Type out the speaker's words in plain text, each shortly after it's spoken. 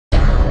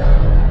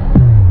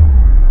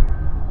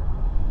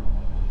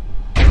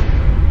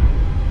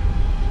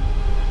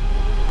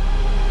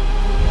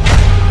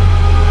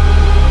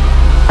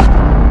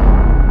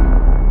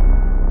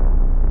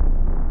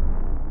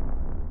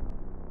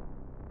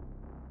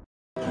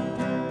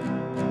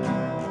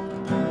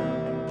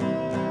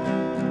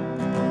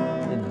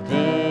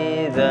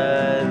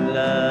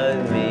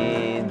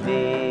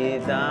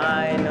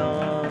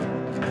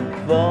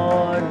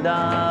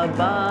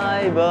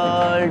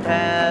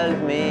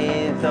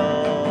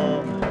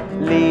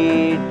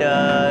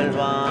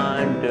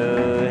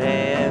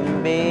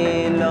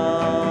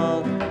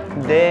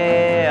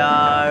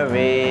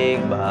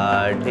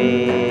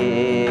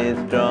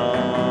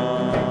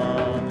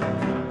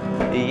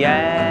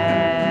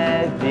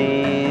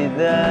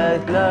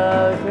Jesus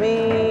loves me.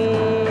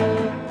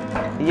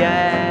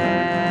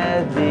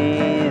 Yes,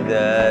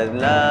 Jesus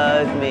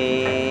loves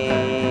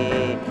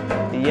me.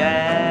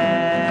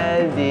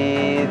 Yes,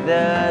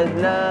 Jesus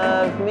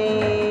loves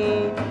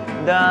me.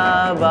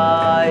 The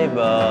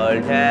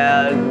Bible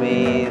tells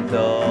me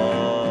so.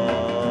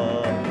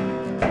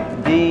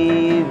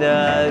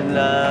 Jesus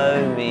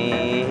loves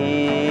me.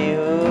 He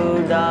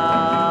who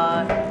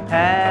died,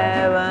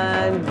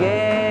 heaven's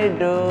gate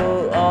to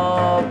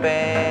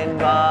open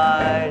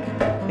wide.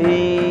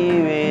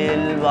 He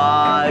will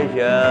wash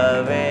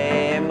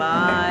away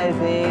my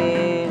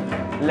sin.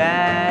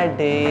 Let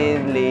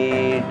his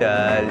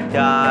little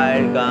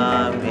child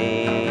come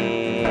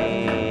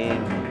in.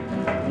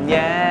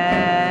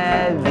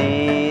 Yes,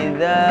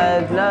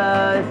 Jesus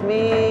loves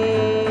me.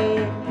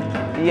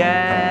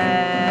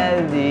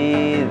 Yes,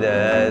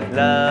 Jesus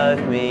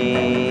loves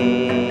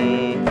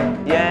me.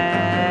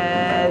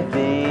 Yes,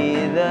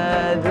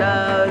 Jesus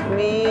loves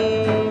me.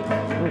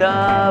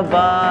 The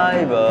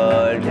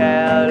Bible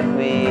tells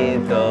me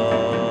so.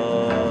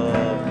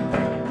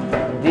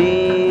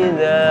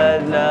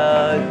 Jesus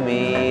loves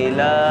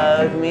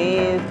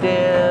me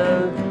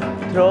still,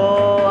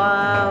 though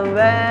I'm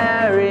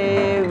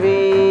very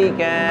weak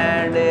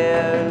and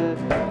ill.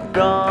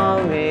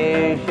 From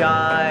His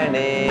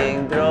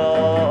shining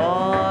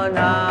throne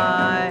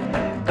high,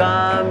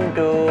 come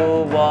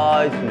to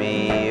watch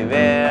me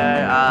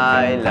where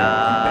I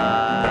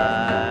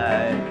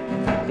lie.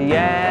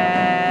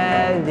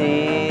 Yes,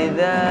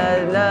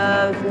 Jesus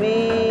loves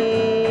me.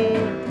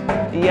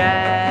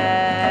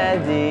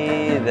 Yes,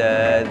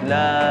 Jesus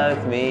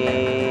loves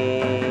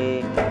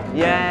me.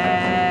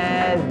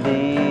 Yes,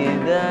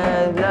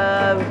 Jesus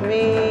loves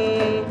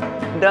me.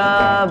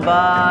 The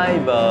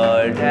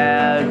Bible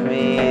tells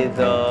me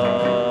so.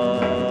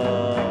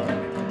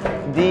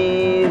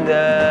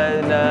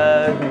 Jesus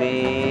loves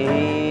me.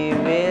 He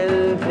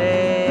will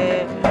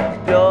stay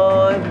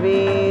close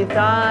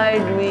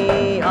beside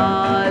me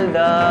all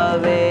the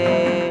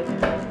way.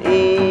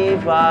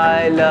 If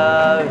I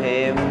love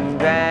Him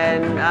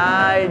when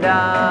I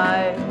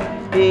die,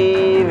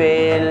 He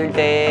will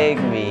take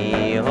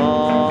me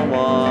home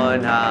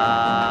on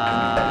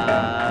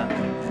high.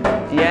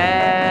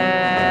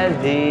 Yes,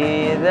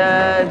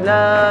 Jesus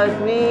loves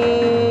me.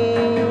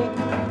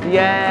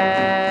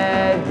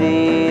 Yes,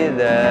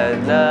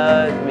 Jesus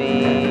loves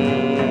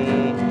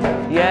me.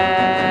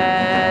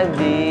 Yes,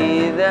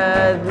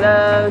 Jesus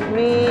loves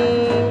me.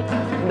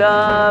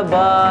 The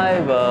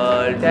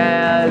Bible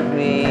tells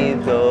me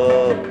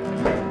so.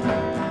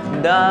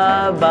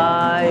 The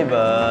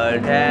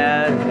Bible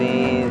tells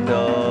me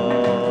so.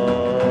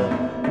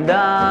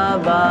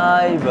 The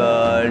Bible